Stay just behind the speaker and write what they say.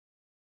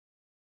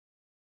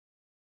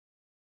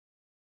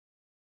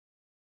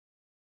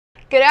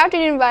Good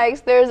afternoon,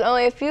 Vikes. There's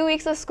only a few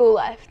weeks of school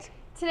left.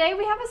 Today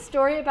we have a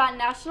story about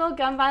National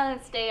Gun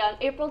Violence Day on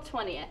April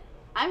 20th.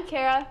 I'm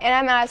Kara. And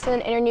I'm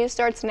Madison, and your news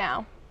starts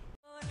now.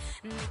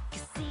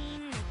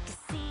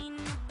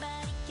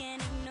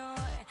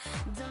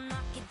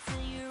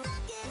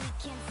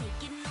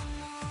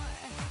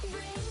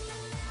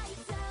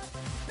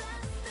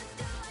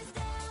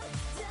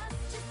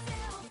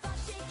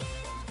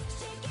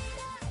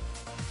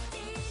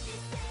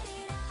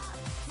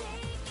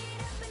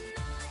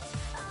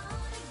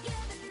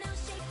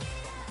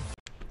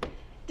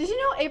 Did you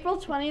know April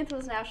 20th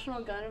was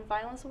National Gun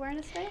Violence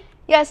Awareness Day?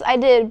 Yes, I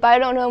did, but I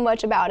don't know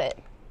much about it.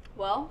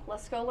 Well,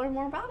 let's go learn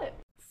more about it.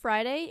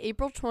 Friday,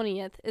 April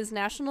 20th is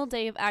National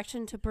Day of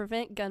Action to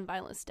Prevent Gun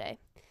Violence Day.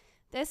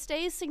 This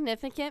day is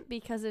significant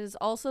because it is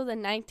also the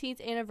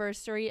 19th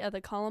anniversary of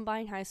the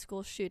Columbine High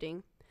School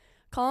shooting.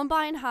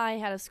 Columbine High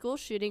had a school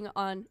shooting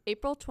on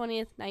April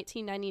 20th,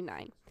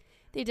 1999.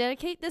 They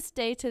dedicate this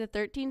day to the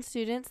 13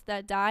 students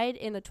that died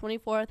and the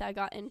 24 that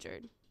got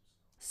injured.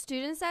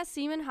 Students at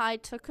Seaman High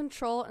took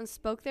control and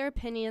spoke their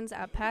opinions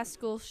at past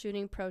school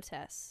shooting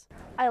protests.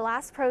 I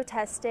last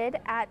protested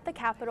at the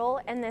Capitol,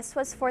 and this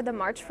was for the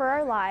March for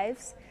Our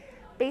Lives.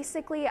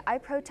 Basically, I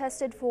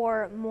protested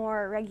for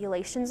more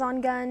regulations on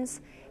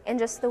guns and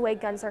just the way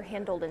guns are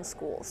handled in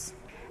schools.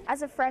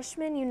 As a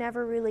freshman, you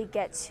never really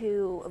get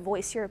to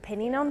voice your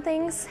opinion on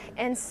things,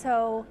 and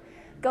so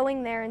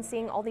going there and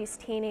seeing all these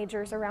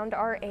teenagers around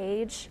our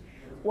age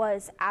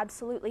was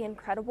absolutely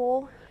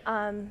incredible.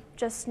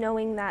 Just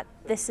knowing that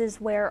this is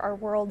where our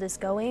world is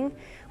going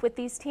with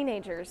these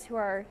teenagers who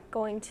are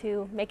going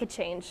to make a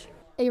change.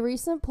 A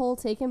recent poll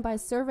taken by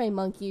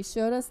SurveyMonkey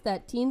showed us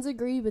that teens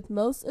agree with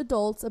most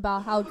adults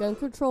about how gun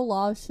control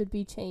laws should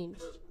be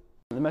changed.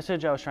 The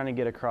message I was trying to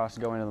get across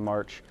going to the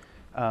march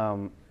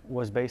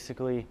was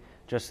basically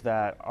just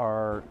that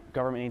our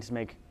government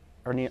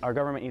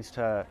needs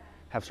to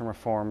have some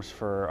reforms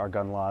for our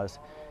gun laws,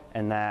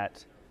 and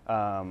that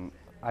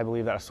I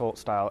believe that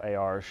assault-style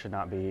ARs should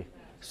not be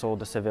sold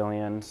to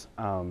civilians,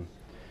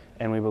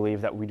 and we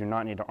believe that we do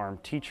not need to arm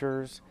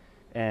teachers,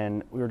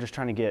 and we were just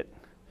trying to get,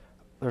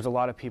 there's a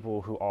lot of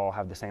people who all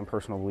have the same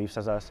personal beliefs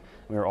as us.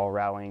 We were all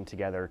rallying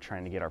together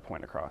trying to get our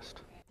point across.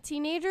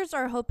 Teenagers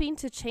are hoping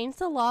to change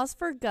the laws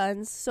for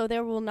guns so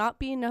there will not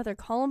be another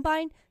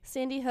Columbine,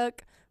 Sandy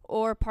Hook,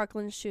 or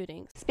Parkland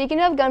shootings.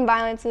 Speaking of gun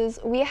violences,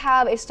 we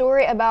have a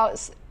story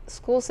about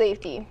school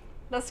safety.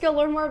 Let's go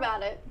learn more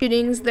about it.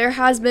 Shootings, there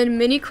has been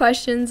many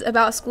questions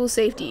about school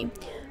safety.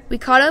 We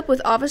caught up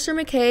with Officer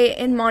McKay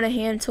and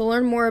Monahan to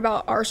learn more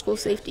about our school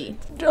safety.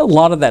 A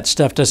lot of that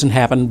stuff doesn't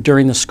happen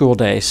during the school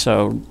day,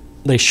 so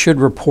they should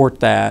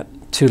report that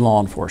to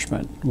law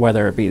enforcement,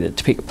 whether it be the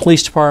Topeka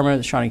Police Department,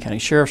 the Shawnee County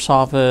Sheriff's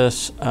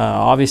Office.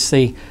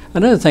 Obviously,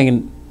 another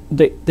thing,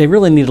 they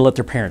really need to let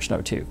their parents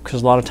know too,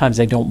 because a lot of times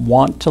they don't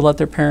want to let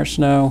their parents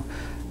know.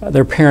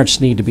 Their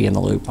parents need to be in the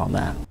loop on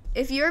that.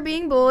 If you're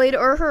being bullied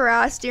or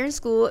harassed during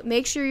school,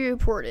 make sure you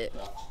report it.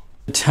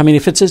 I mean,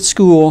 if it's at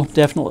school,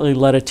 definitely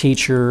let a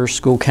teacher,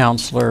 school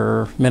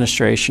counselor,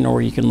 administration,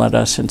 or you can let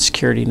us in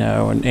security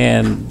know.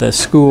 And the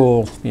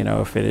school, you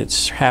know, if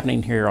it's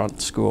happening here on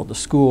school, the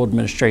school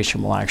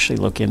administration will actually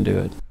look into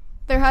it.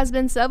 There has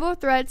been several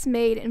threats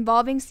made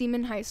involving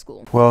Seaman High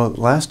School. Well,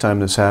 last time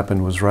this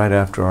happened was right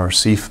after our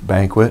SEAF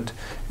banquet,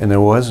 and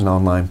there was an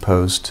online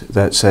post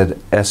that said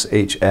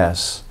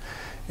SHS,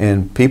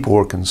 and people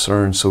were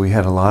concerned, so we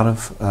had a lot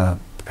of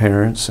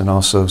parents and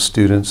also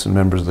students and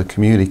members of the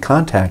community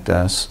contact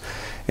us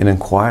and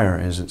inquire,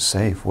 is it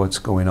safe, what's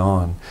going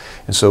on?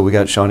 And so we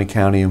got Shawnee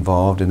County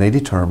involved, and they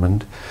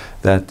determined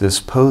that this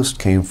post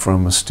came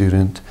from a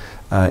student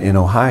in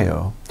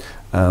Ohio.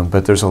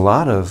 But there's a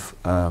lot of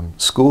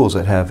schools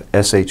that have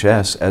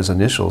SHS as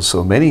initials,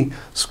 so many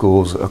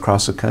schools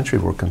across the country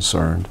were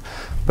concerned.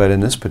 But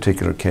in this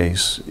particular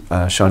case,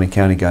 Shawnee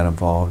County got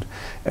involved,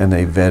 and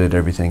they vetted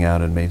everything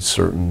out and made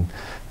certain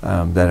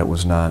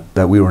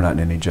that we were not in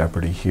any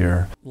jeopody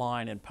here.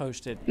 Line and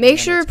post it. Make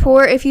sure to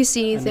report if you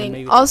see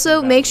anything.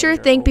 Also, make sure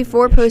to think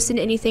before posting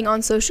anything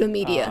on social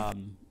media.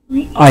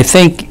 I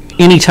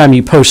think anytime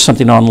you post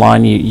something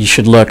online, you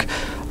should look,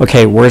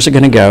 okay, where's it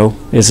going to go?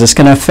 Is this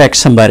going to affect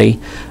somebody?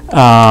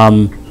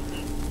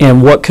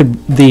 And what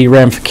could the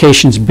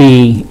ramifications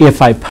be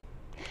if I post?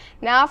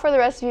 Now for the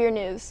rest of your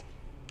news.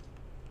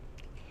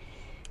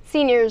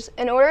 Seniors,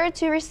 in order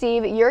to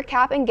receive your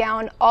cap and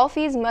gown, all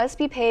fees must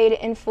be paid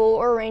in full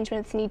or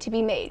arrangements need to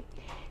be made.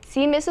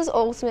 See Mrs.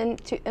 Olsman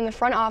in the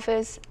front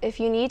office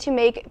if you need to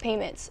make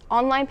payments.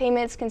 Online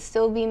payments can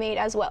still be made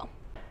as well.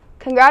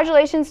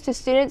 Congratulations to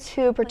students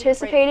who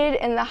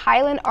participated in the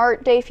Highland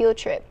Art Day field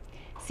trip.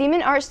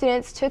 Seaman art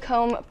students took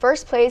home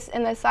first place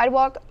in the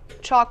sidewalk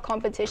chalk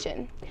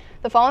competition.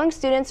 The following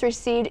students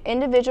received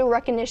individual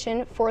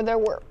recognition for their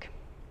work.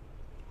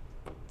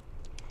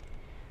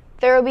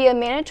 There will be a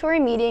mandatory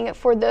meeting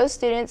for those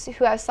students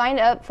who have signed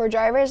up for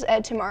driver's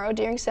ed tomorrow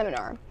during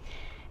seminar.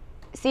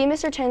 See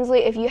Mr.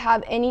 Tinsley if you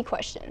have any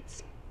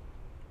questions.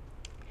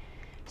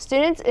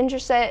 Students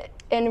interested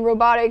in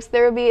robotics,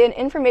 there will be an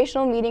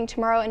informational meeting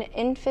tomorrow in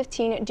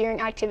N15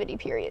 during activity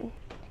period.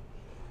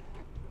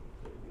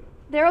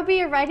 There will be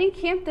a writing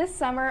camp this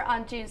summer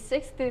on June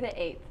 6th through the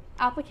 8th.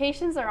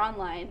 Applications are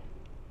online.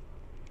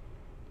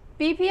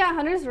 BP at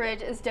Hunters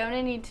Ridge is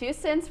donating 2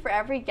 cents for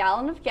every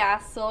gallon of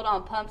gas sold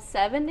on pumps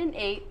 7 and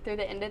 8 through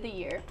the end of the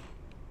year.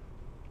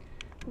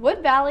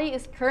 Wood Valley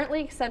is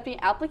currently accepting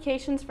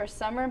applications for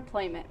summer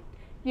employment.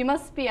 You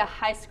must be a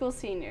high school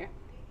senior.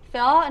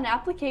 Fill out an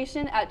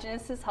application at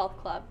Genesis Health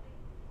Club.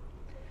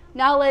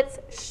 Now let's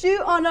shoot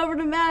on over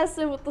to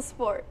Madison with the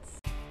sports.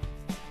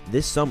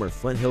 This summer,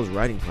 Flint Hills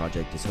Writing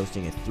Project is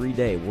hosting a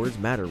 3-day Words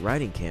Matter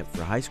writing camp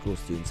for high school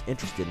students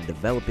interested in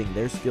developing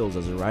their skills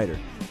as a writer.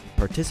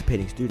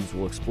 Participating students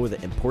will explore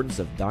the importance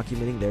of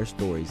documenting their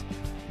stories.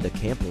 The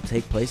camp will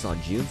take place on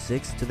June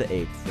 6th to the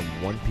 8th from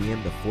 1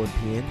 p.m. to 4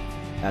 p.m.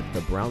 at the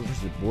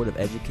Brownsville Board of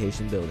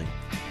Education building.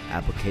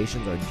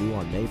 Applications are due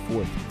on May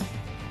 4th.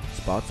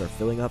 Spots are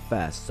filling up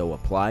fast, so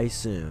apply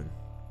soon.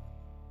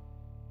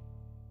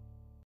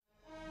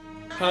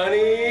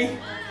 Honey,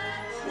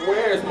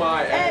 where's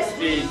my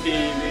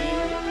SVTV?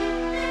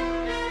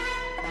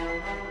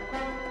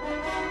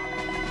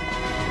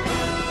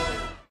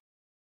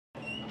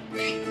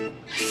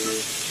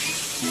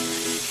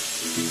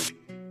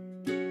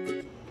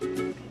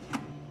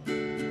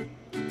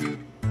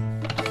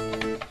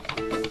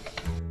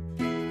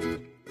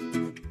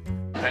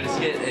 Can I just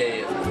get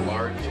a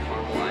large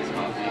caramel iced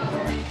coffee?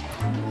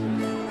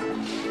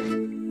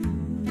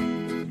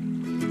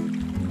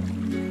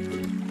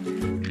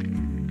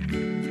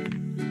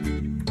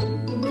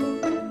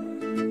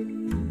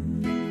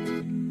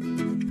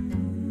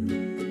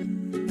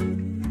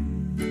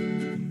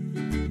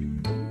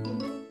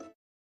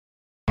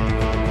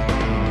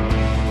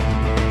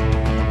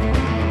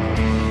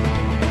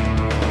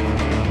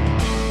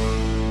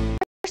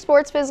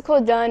 Sports physical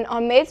done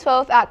on May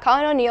 12th at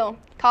Colin O'Neill.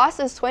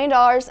 Cost is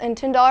 $20 and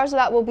 $10 of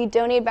that will be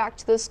donated back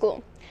to the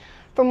school.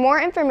 For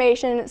more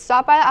information,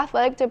 stop by the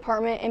athletic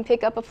department and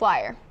pick up a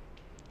flyer.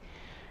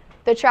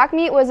 The track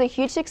meet was a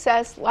huge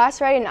success last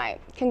Friday night.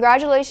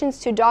 Congratulations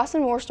to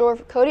Dawson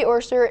Morsdorf, Cody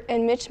Orster,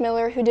 and Mitch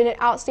Miller, who did an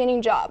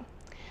outstanding job.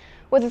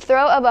 With a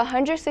throw of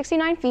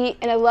 169 feet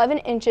and 11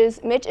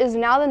 inches, Mitch is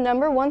now the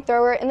 #1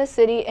 thrower in the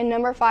city and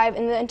 #5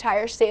 in the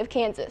entire state of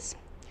Kansas.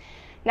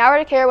 Now we're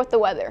to care with the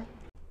weather.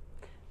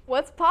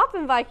 What's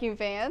poppin', Viking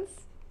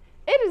fans?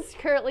 It is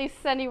currently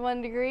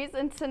 71 degrees,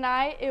 and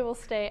tonight it will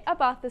stay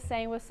about the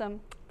same with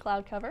some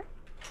cloud cover.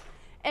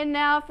 And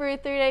now for a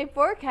 3-day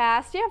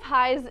forecast, you have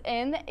highs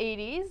in the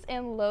 80s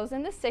and lows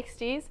in the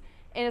 60s,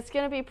 and it's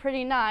going to be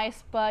pretty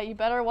nice, but you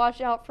better watch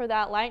out for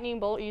that lightning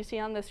bolt you see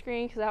on the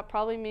screen, because that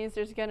probably means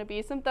there's going to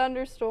be some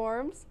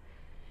thunderstorms.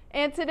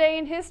 And today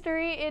in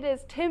history, it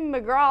is Tim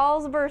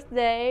McGraw's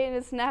birthday, and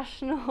it's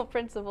National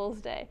Principals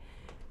Day.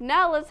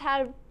 Now let's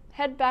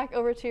head back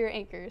over to your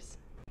anchors.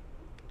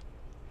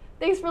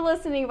 Thanks for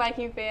listening,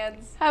 Viking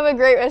fans. Have a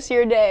great rest of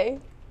your day.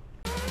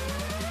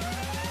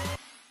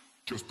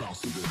 Just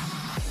bounce to this.